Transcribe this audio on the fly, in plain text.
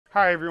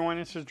Hi everyone,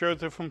 this is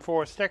Joseph from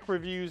Forest Tech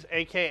Reviews,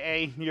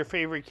 aka your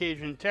favorite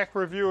Cajun tech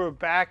reviewer,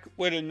 back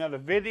with another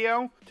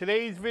video.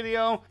 Today's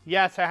video,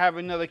 yes, I have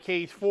another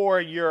case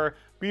for your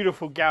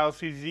beautiful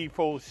Galaxy Z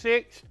Fold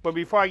 6. But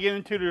before I get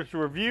into this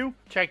review,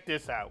 check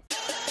this out.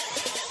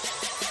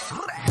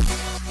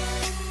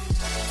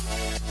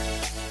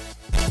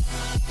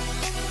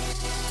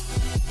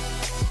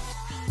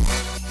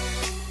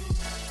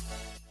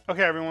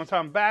 Okay everyone, so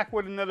I'm back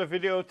with another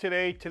video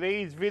today.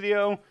 Today's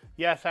video,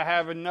 yes, I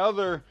have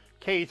another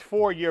case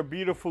for your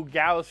beautiful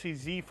Galaxy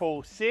Z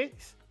Fold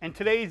 6. In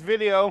today's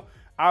video,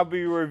 I'll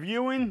be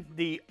reviewing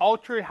the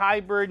Ultra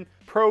Hybrid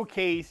Pro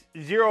Case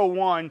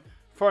 01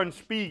 from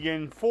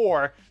Spigen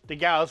for the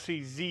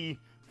Galaxy Z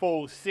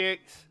Fold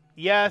 6.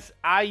 Yes,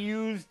 I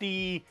use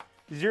the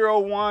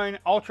 01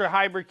 Ultra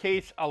Hybrid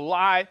case a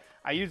lot.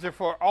 I use it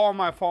for all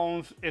my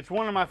phones. It's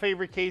one of my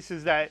favorite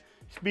cases that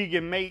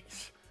Spigen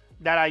makes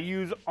that I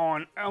use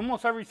on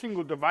almost every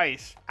single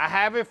device. I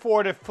have it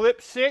for the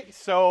Flip 6,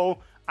 so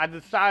I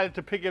decided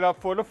to pick it up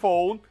for the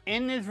Fold.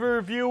 In this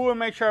review, we'll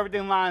make sure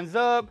everything lines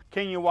up.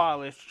 Can you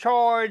wireless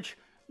charge?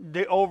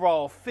 The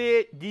overall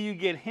fit? Do you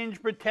get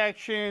hinge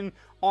protection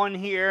on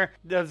here?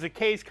 Does the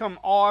case come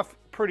off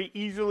pretty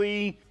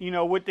easily, you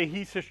know, with the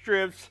adhesive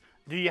strips?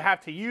 Do you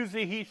have to use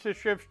the adhesive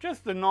strips?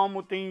 Just the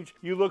normal things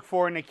you look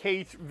for in a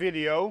case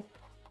video.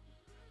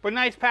 But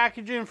nice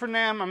packaging for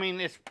them. I mean,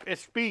 it's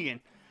Spigen.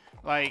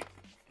 Like,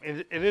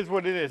 it is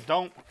what it is.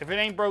 If it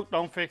ain't broke,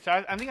 don't fix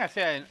it. I think I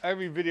said in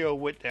every video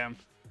with them.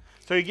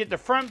 So you get the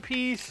front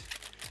piece,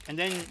 and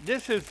then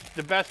this is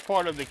the best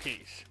part of the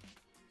case.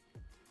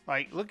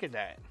 Like, look at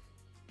that.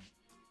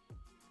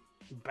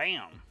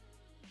 Bam.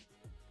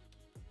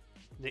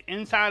 The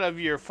inside of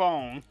your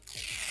phone.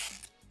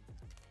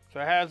 So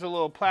it has a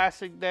little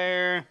plastic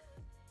there.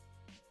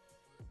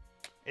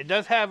 It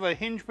does have a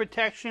hinge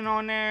protection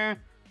on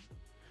there.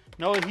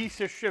 No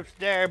adhesive strips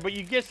there, but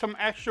you get some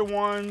extra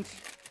ones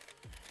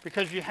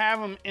because you have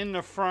them in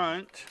the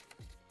front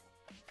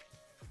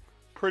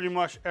pretty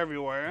much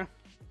everywhere.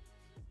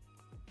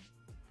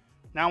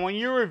 Now when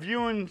you're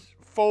reviewing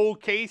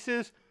fold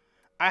cases,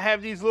 I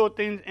have these little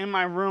things in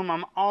my room.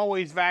 I'm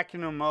always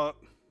vacuuming them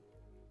up.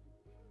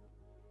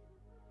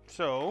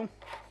 So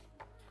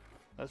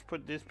let's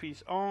put this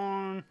piece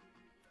on.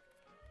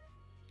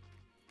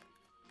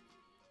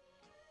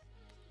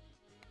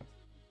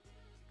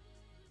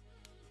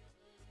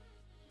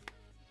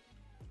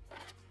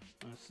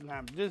 Let's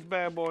snap this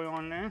bad boy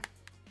on there.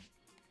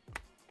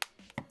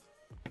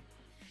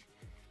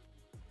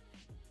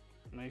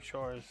 Make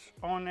sure it's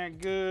on there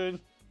good.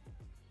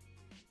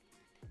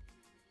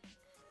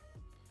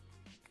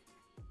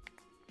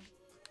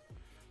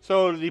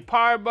 So the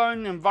power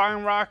button and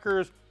volume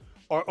rockers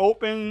are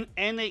open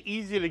and they're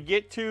easy to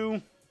get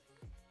to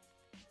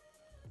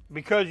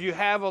because you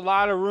have a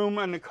lot of room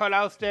in the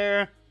cutouts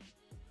there.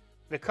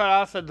 The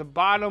cutouts at the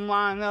bottom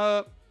line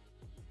up.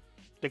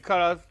 The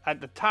cutouts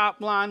at the top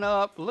line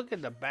up. Look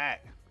at the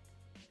back.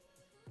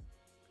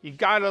 You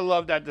gotta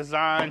love that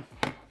design.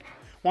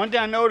 One thing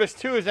I noticed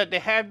too is that they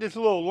have this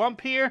little lump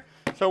here,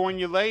 so when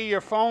you lay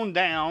your phone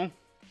down,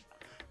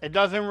 it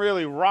doesn't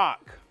really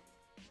rock.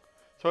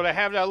 So they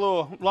have that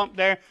little lump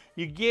there.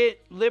 You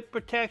get lip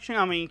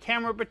protection,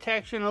 camera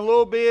protection a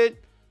little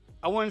bit.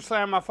 I wouldn't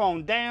slam my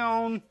phone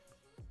down.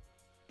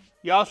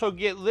 You also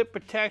get lip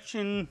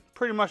protection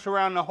pretty much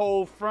around the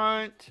whole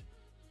front.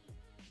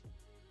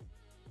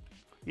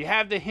 You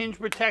have the hinge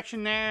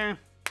protection there.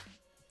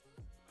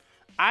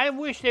 I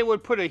wish they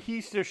would put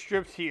adhesive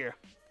strips here,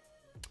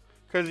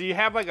 because you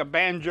have like a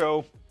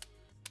banjo,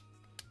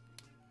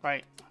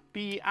 right?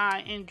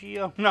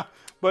 B-I-N-G-O. No,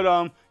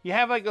 but you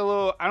have like a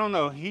little, I don't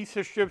know,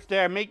 adhesive strips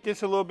there. Make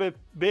this a little bit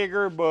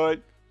bigger, but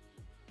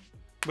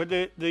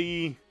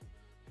the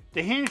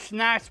hinge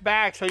snaps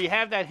back, so you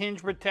have that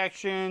hinge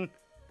protection.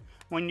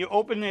 When you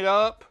open it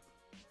up,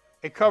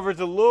 it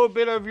covers a little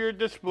bit of your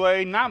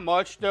display, not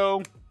much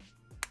though.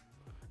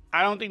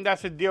 I don't think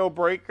that's a deal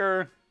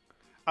breaker.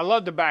 I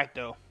love the back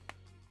though.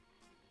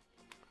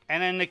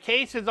 And then the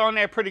case is on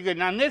there pretty good.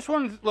 Now this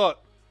one's, look,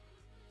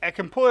 I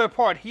can pull it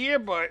apart here,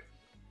 but,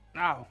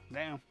 oh,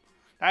 damn.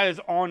 That is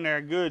on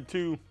there good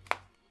too.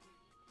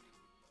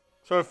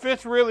 So it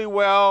fits really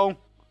well.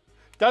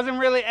 Doesn't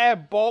really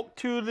add bulk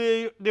to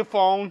the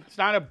phone. It's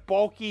not a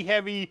bulky,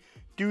 heavy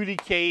duty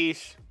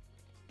case.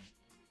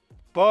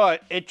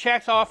 But it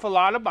checks off a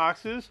lot of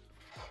boxes.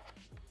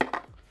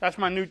 That's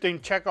my new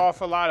thing, check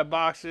off a lot of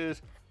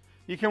boxes.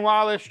 You can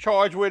wireless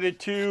charge with it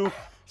too.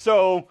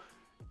 So,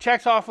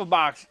 checks off a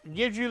box.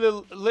 Gives you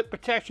the lip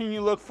protection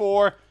you look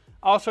for.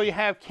 Also, you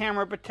have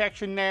camera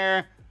protection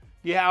there.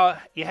 You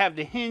have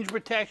the hinge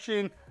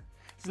protection.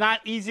 It's not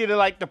easy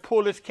to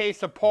pull this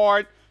case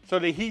apart. So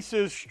the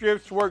adhesive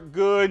strips work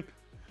good.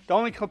 The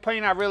only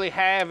complaint I really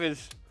have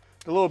is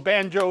the little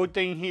banjo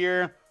thing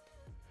here.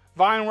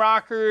 Volume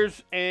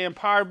rockers and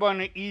power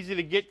button are easy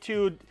to get to.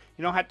 You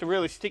don't have to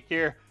really stick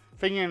your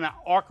finger in an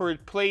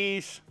awkward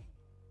place.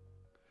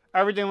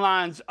 Everything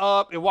lines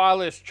up. It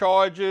wireless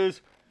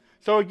charges.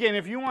 So again,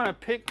 if you want to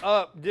pick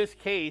up this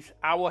case,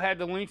 I will have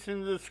the links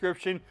in the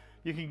description.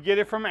 You can get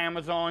it from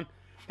Amazon.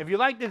 If you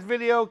like this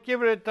video,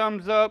 give it a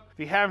thumbs up. If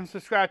you haven't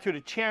subscribed to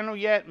the channel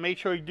yet, make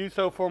sure you do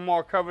so for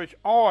more coverage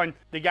on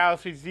the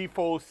Galaxy Z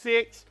Fold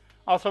 6.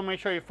 Also, make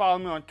sure you follow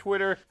me on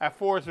Twitter at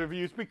Forrest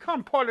Reviews.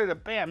 Become part of the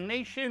BAM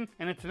Nation.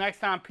 And until next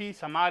time,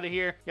 peace. I'm out of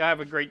here. Y'all have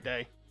a great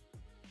day.